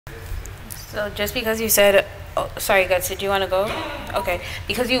So just because you said, oh, sorry, Guts, did you want to go? Okay,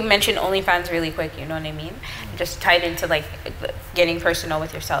 because you mentioned OnlyFans really quick, you know what I mean? Just tied into like getting personal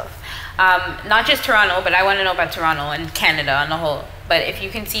with yourself. Not just Toronto, but I want to know about Toronto and Canada on the whole. But if you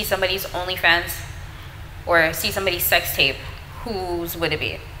can see somebody's OnlyFans or see somebody's sex tape, whose would it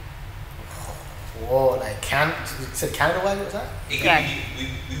be? Whoa, like you said Canada-wide, was that? Yeah. We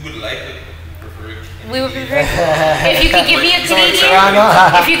would like it. We would prefer. If you could give me a Canadian,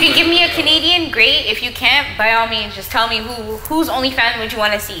 if you could give me a Canadian, great. If you can't, by all means, just tell me whose OnlyFans would you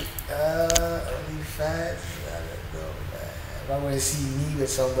want to see? OnlyFans, I don't know, man. If I want to see me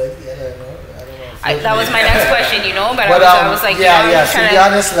with somebody, I don't know. That was my next question, you know. But I was like, yeah, yeah. To be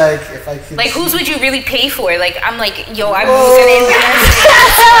honest, like if I could, like, whose would you really pay for? Like, I'm like, yo, I'm gonna invest.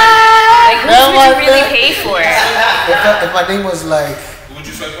 Like, whose would you really pay for? If my name was like, who would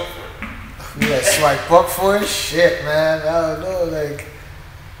you swipe up for? Yeah, swipe up for it? Shit, man. I don't know, like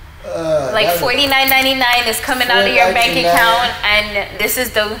 $49.99 is coming out of your bank account, and this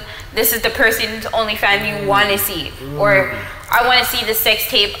is the person's OnlyFans you want to see. Or I want to see the sex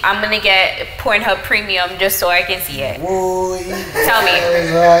tape. I'm gonna get Pornhub Premium just so I can see it. Whoa, tell me.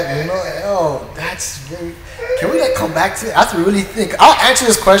 You know, that's very. Can we like come back to it? I have to really think. I'll answer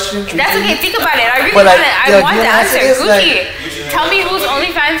this question. That's okay. Think about it. I really want to. I want the answer. Gucci, tell me whose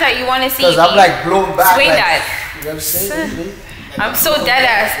OnlyFans that you want to see. Because I'm like blown back. Swing like, that. You know what I'm saying? I'm so dead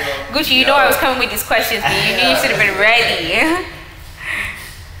ass. Gucci, you know I was coming with these questions, but you knew you should have been ready.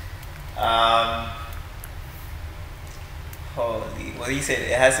 Holy, what do you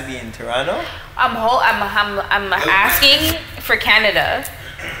say? It has to be in Toronto? I'm asking for Canada.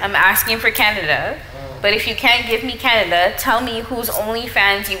 I'm asking for Canada. But if you can't give me Canada, tell me whose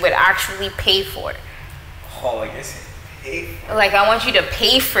OnlyFans you would actually pay for. Oh, I guess pay for it. Like, I want you to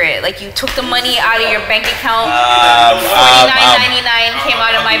pay for it. Like, you took the money out of your bank account. $49.99 came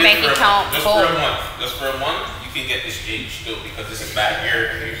out of my bank account. Just for a month. Just for a month, you can get this change still because this is back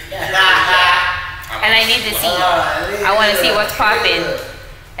here. And I need to see. I want to see what's popping.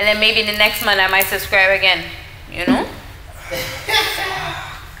 And then maybe the next month I might subscribe again. You know?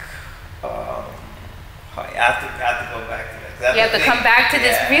 I have to go back to that. You have to come back to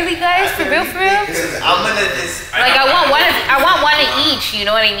this. Really, guys? For real, for real? I'm gonna just like I want one of each. You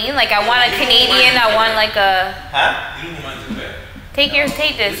know what I mean? Like I want a Canadian. I want like a. Huh? You don't mind that. Take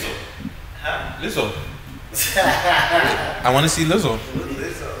this. Lizzo. I want to see Lizzo.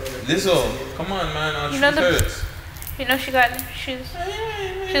 Lizzo. Come on, man. You know she's a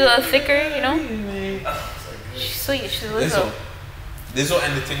little thicker. You know. She's sweet. She's Lizzo. Lizzo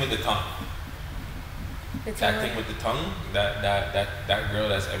and the thing with the tongue. That thing with the tongue, that girl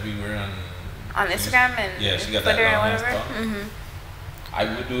that's everywhere on Instagram and yeah, she got Twitter that and long whatever.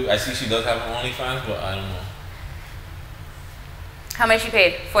 Tongue. I see she does have an OnlyFans, but I don't know. How much you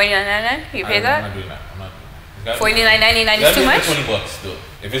paid? $49.99? You paid that? I'm not doing that. $49.99 is too much. $20 though.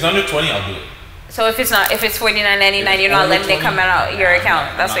 If it's under 20, I'll do it. So if it's $49.99, you're not letting it come out your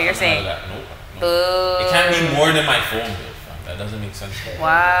account. That's what you're saying. Nope. Boo. It can't be more than my phone bill. That doesn't make sense.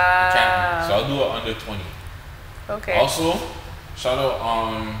 Wow. It can't be. So I'll do it under 20. Okay. Also, shout out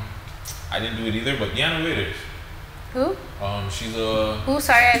I didn't do it either, but Deanna Waiters. Who? She's a. Who?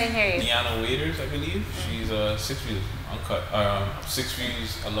 Sorry, I didn't hear you. Deanna Waiters, I believe. She's a 6 Views uncut. 6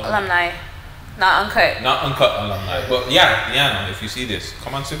 Views alumni. Not uncut. Not uncut alumni. But yeah, Deanna, if you see this,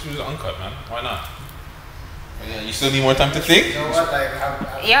 come on 6 Views uncut, man. Why not? But yeah, you still need more time to think. You know what? Like,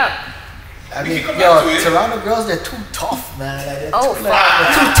 yeah. I mean, yo, Toronto girls, they're too tough, man. Like, they're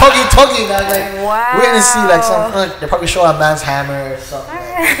they're too tuggy, man. Like, wow. We're gonna see like some. They probably show a man's hammer or something.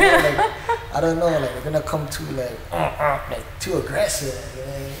 Like, you know, like, I don't know. Like, they're gonna come too like too aggressive. You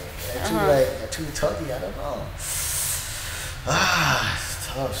know, like, too tuggy. I don't know. It's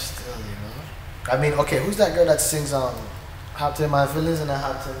tough still, you know. I mean, okay, who's that girl that sings "Hop to My Feelings" and I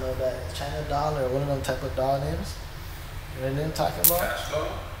hop to that China doll or one of them type of doll names? You know what I'm talking about?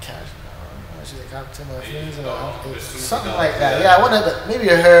 Cash. She's like, "Hop to My Feelings" and something like that. Yeah, I wonder, maybe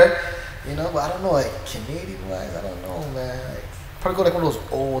her, you know, but I don't know, like Canadian wise, I don't know, man. Like, probably go like one of those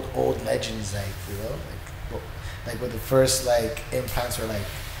old legends, like, you know, like where the first like implants were like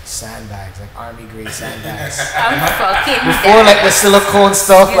sandbags, like army grade sandbags. I'm fucking before like the silicone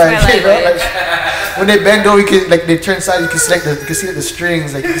stuff, like, you know, like when they bend over, you can like they turn side, you can see the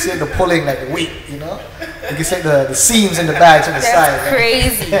strings, like you can see the pulling, like the weight, you know. You can see the seams in the bags on the side. That's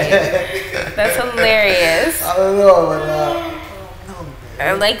crazy. That's hilarious. I don't know, but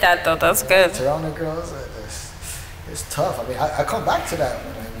I like that though. That's good. Toronto girls, it's tough. I mean, I come back to that.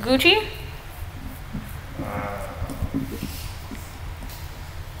 Gucci.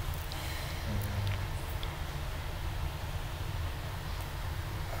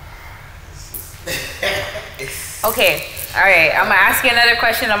 Okay, all right. I'm gonna ask you another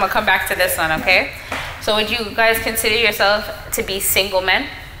question. I'm gonna come back to this one. Okay. So, would you guys consider yourself to be single men?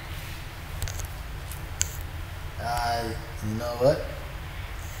 You know what?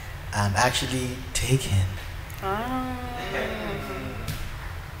 I'm actually taken.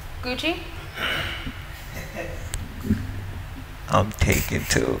 Gucci? I'm taken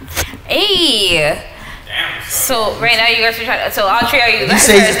too. Hey. Damn. So right now you guys are trying. So all three of you. He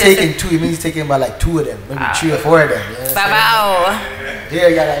says he's taking two. He means he's taking by like two of them, maybe 3 or 4 of them. You know what I'm Bow.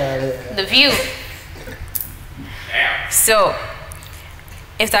 saying? Yeah. The view. Damn. So,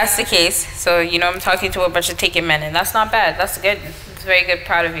 if that's the case, so you know I'm talking to a bunch of taken men, and that's not bad. That's good. It's very good.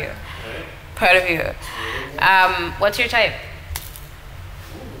 Proud of you. Proud of you. What's your type?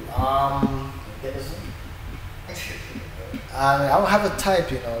 I don't have a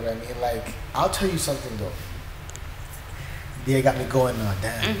type, you know what I mean? Like, I'll tell you something though. They got me going now,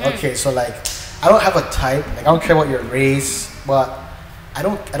 damn. Okay, so like, I don't have a type. Like, I don't care about your race, but I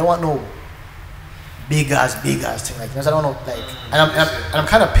don't want no big ass thing. Like, I don't know, like, and I'm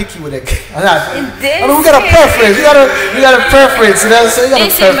kind of picky with it. I mean, we got a preference. We got a preference. You know what I'm saying?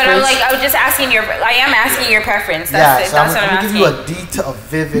 Listen, but I was just asking I am asking your preference. That's so that's I'm what I'm gonna asking. give you a detailed, a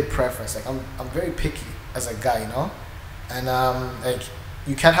vivid preference. Like, I'm very picky as a guy, you know, and like,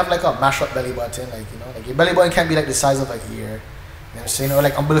 you can't have like a mash up belly button, like, you know, like your belly button can't be like the size of like ear. You know what I'm saying? Or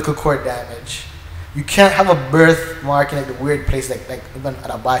like umbilical cord damage. You can't have a birthmark in like the weird place, like even at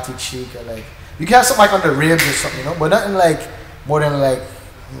a body cheek, or like you can have something like on the ribs or something, you know, but nothing like more than like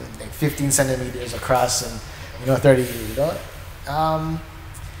 15 centimeters across and, you know, 30, you know.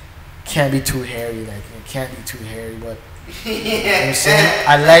 Can't be too hairy, like, it can't be too hairy, but you know what I'm saying?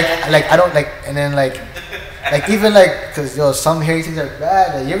 I don't like, and then like even like, cause yo, some hairy things are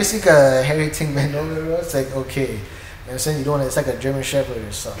bad. Like, you ever see a hairy thing bend over, bro? It's like, okay, you know what I'm saying? You don't want it's like a German Shepherd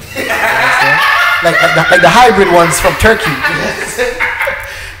or something. You know what I'm saying? Like the hybrid ones from Turkey. You know what I'm saying?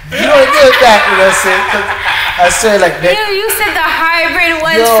 You don't do that, you know what I'm saying? I say like that. You said the hybrid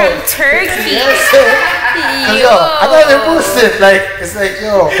ones from Turkey. You know what I'm saying? Yo, I'm not even boosted. Like, it's like,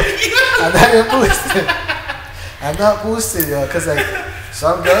 yo, I'm not even boosted. I'm not boosted, yo, cause like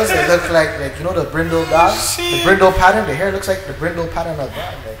some girls they look like you know the brindle dog, the brindle pattern. The hair looks like the brindle pattern of a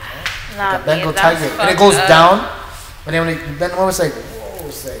dog, like, you know? Like a Bengal tiger, and it goes down. But then when you bend over, it's like, whoa,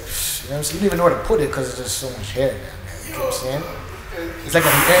 it's like, you know what I'm saying? You don't even know where to put it because there's just so much hair down there. You know what I'm saying? It's like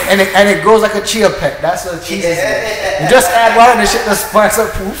and it grows like a chia pet. That's what cheese is. You just add water and the shit just sparks up,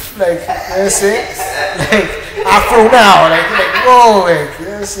 poof. Like, you know what I'm saying? Like Afro now, like whoa, like, you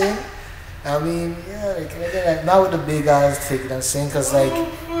know what I'm saying? I mean, yeah, like not with the big guys take it, I'm saying, cause like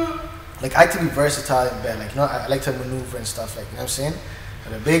I like to be versatile in bed, like, you know, I like to maneuver and stuff, like, you know what I'm saying.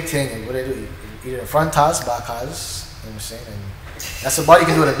 But the big thing is what they do, either the front toss, back toss, you know what I'm saying, and that's what body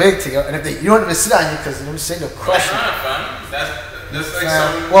can do with a big thing. And if you don't even sit on you, cause you know what I'm saying, they'll crush you. That's like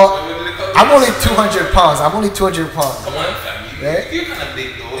some. Well, I'm only 200 pounds. Come on, fam. You're kind of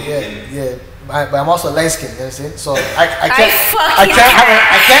big though. Yeah. But I'm also light skinned, you know what I'm saying? So I can't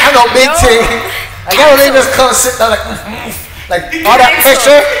have no big thing. I can't really just come sit down like all that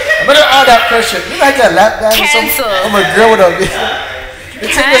pressure. I'm under all that pressure. You like a lap dance or something? I'm a girl with a big.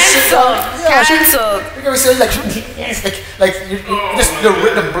 Cancel. You can say like you just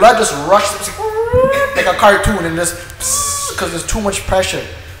the blood just rushes like a cartoon and just because there's too much pressure.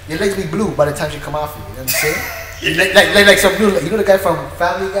 Your legs be blue by the time you come off you. You know what I'm saying? Like some noodle, you know the guy from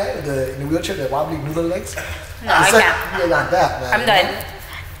Family Guy in the wheelchair, the wobbly noodle legs? No, I can't. You're like that, man. I'm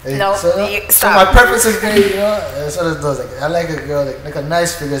done. No, so my preference is very, you know, that's what it does. Like, I like a girl, like a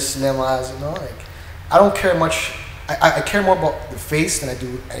nice figure, slim eyes, you know. Like, I don't care much. I care more about the face than I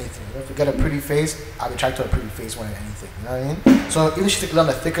do anything. You know, if you got a pretty face, I'll be attracted to a pretty face more than anything. You know what I mean? So even if she's on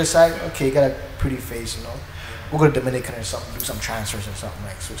the thicker side, okay, you got a pretty face, you know. We'll go to Dominican or something, do some transfers or something,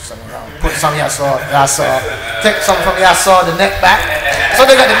 like switch something around. Put something I saw, take something from I saw the neck back. So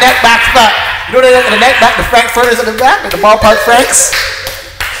they got the neck back spot. You know they got the neck back, the Frankfurters at the back, like the ballpark Franks.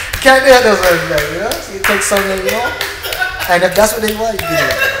 You can't do that those ways, like, you know? So you take something, you know? And if that's what they want, you do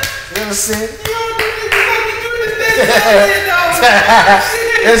it. You know what I'm saying?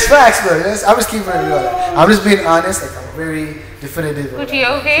 It's facts though. Yes? I'm just keeping it real. I'm just being honest, like I'm very definitive. Would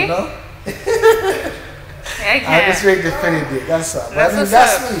you okay? You know? I'm just very definitive, that's all. But I mean,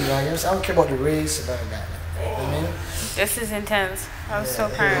 that's me, man. I don't care about the race and none of that. Like, you know what I mean? This is intense. I'm so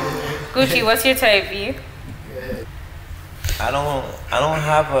proud. Gucci, what's your type, V? I don't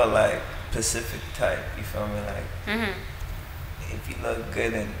have a like specific type. You feel me? Like, if you look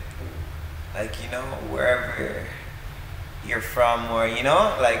good and like, you know, wherever you're from, or you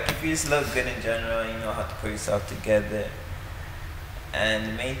know, like if you just look good in general, you know how to put yourself together. And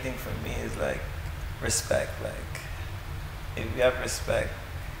the main thing for me is like, respect. Like, if you have respect,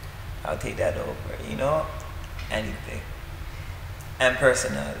 I'll take that over. You know, anything. And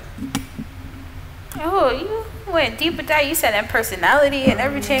personality. Oh, you went deep with that. You said and personality and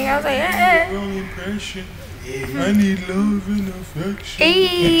everything. I was like, eh. Wrong impression. I need love and affection.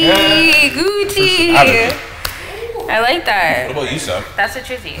 Hey, Gucci. I like that. What about you, Sab? That's a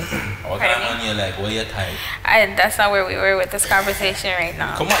trizzy. What kind of man you like? What you type? That's not where we were with this conversation right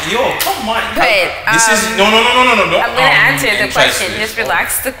now. Come on, come on. But This is no. I'm gonna answer the question. Just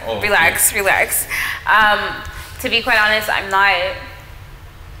relax. Relax. To be quite honest, I'm not.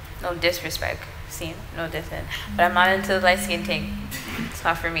 No disrespect, see, no dissing, but I'm not into the light skin thing. It's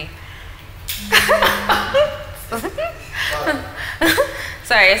not for me.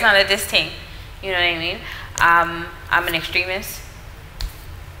 Sorry, it's not a diss thing. You know what I mean? I'm an extremist.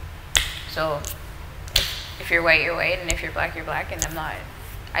 So if you're white, you're white, and if you're black, you're black, and I'm not.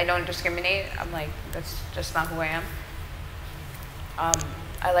 I don't discriminate. I'm like, that's just not who I am.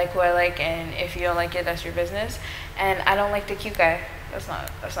 I like who I like, and if you don't like it, that's your business. And I don't like the cute guy. That's not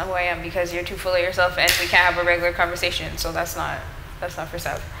who I am, because you're too full of yourself, and we can't have a regular conversation. So that's not for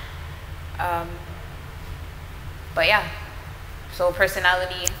Sav. But yeah, so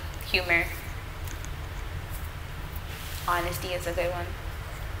personality, humor, honesty is a good one.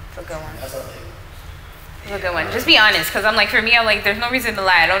 It's a good one. It's a good one. Just be honest, because I'm like, for me, I'm like, there's no reason to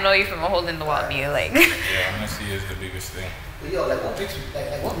lie. I don't know you from a hole in the wall. You like. Yeah, honesty is the biggest thing. Yo, like what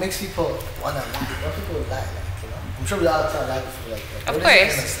makes people wanna lie? What people lie, like, you know? I'm sure we all tell lie before, like of what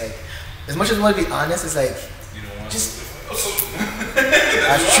course. It's like, as much as we want to be honest, it's like You don't want just. to.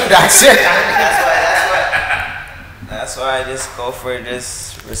 That's true. That's it. That's why I just go for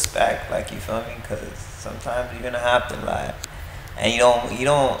just respect, like, you feel me? Because sometimes you're gonna have to lie, and you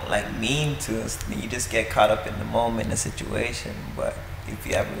don't like mean to. You just get caught up in the moment, the situation. But if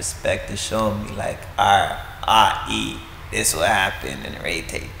you have respect to show me, like, this will happen, and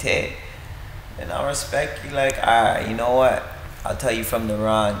then I'll respect you. Like, you know what? I'll tell you from the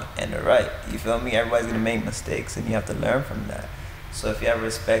wrong and the right. You feel me? Everybody's gonna make mistakes, and you have to learn from that. So if you have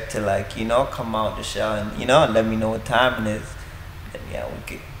respect to, like, you know, come out the show and, you know, let me know what time it is, then yeah,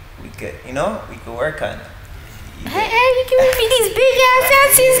 we could, you know, we could work on it. Hey, you giving me these big ass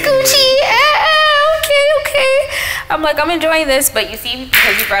fancies, Gucci. Okay. I'm like, I'm enjoying this, but you see,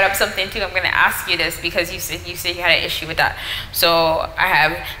 because you brought up something too, I'm gonna ask you this, because you said you had an issue with that. So I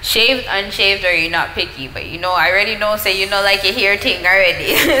have shaved, unshaved, or you're not picky, but you know, I already know, say you know, like your hair thing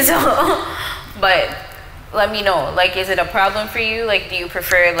already. So, but let me know, like, is it a problem for you? Like, do you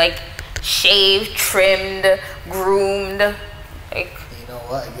prefer like shaved, trimmed, groomed? Like, You know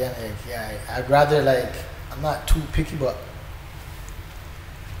what? Again, like, yeah, I'd rather, like, I'm not too picky, but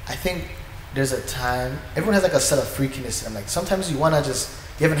I think there's a time. Everyone has like a set of freakiness, and like sometimes you wanna just.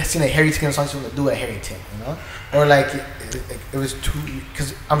 You haven't seen a hairy thing, and sometimes you wanna do a hairy thing, you know? Or like it was too,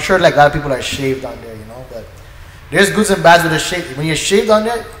 because I'm sure like a lot of people are shaved on there, you know. But there's goods and bads with a shave. When you're shaved on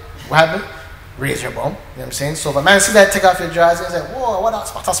there, what happened? Raise your bum. You know what I'm saying? So if a man see that, take off your drawers, he's like, whoa, what that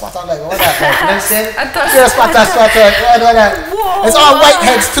spot, like, what that? Like, you know what I'm saying? Yeah, spot, that. It's all white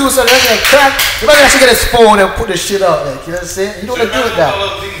heads too, so they're like, crack. You might actually get his phone and put the shit up, like, you know what I'm saying? You don't want to do it that.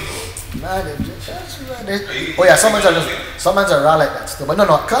 Nah, oh yeah, some men's are raw like that still, but no, I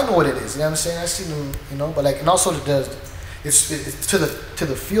know what it is. You know what I'm saying? I see them, you know, but like, and also it's to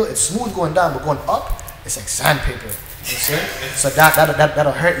the feel. It's smooth going down, but going up, it's like sandpaper. You know what I'm saying? So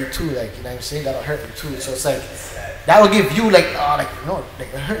that'll hurt you too, like, you know what I'm saying? That'll hurt you too. So it's like that'll give you like, like, you know, like,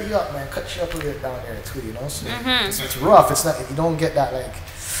 it'll hurt you up, man. Cut you up a little bit down there too, you know. So it's rough. It's not, you don't get that, like,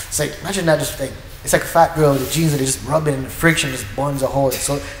 it's like, imagine that, just like, it's like a fat girl with the jeans, and they just rub it, and the friction just burns a hole.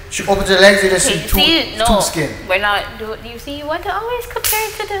 So she opens her legs, they just see two skin. We're not. Do you see? You want to always compare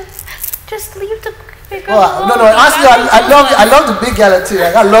it to the. Just leave the big girl. Well, no. Honestly, I love the big gala too.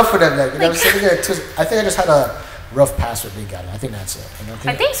 Like, I love for them. Like, you know what I'm saying? I think I just had a rough pass with big gala. I think that's it. You know?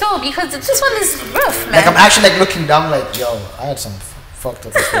 I think so, because this one is rough, man. Like, I'm actually like looking down, like, yo, I had some fucked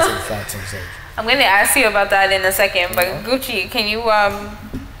up expensive fat things. Like, I'm gonna ask you about that in a second, but Gucci, can you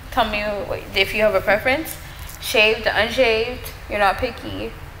tell me if you have a preference? Shaved, unshaved? You're not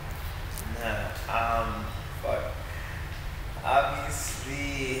picky. Nah, but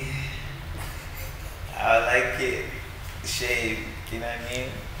obviously I like it shaved, you know what I mean?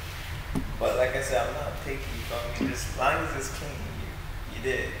 But like I said, I'm not picky, for me, just as long as it's clean, you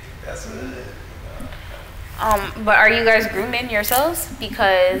did. That's what it is, you know? But are you guys grooming yourselves?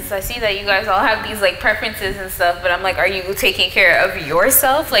 Because I see that you guys all have these like preferences and stuff, but I'm like, are you taking care of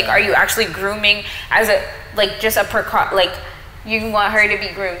yourself? Like, are you actually grooming as a, like, just a like, you want her to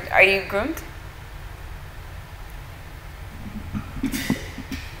be groomed? Are you groomed?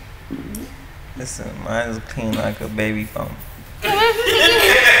 Listen, mine's clean like a baby bum.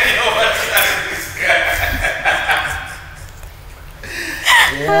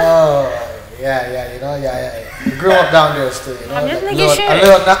 Yeah, you know, You grew up down there still, you know. I'm just like making sure.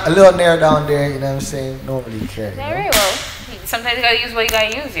 A little near down there, you know what I'm saying? Nobody cares. Yeah, very well. Sometimes you gotta use what you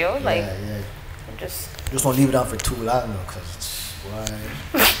gotta use, yo. Like, yeah. just don't leave it on for too long, though, because it's why.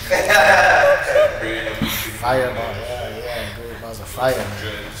 Fireball, yeah, great balls of fire,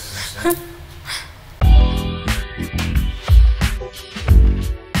 man.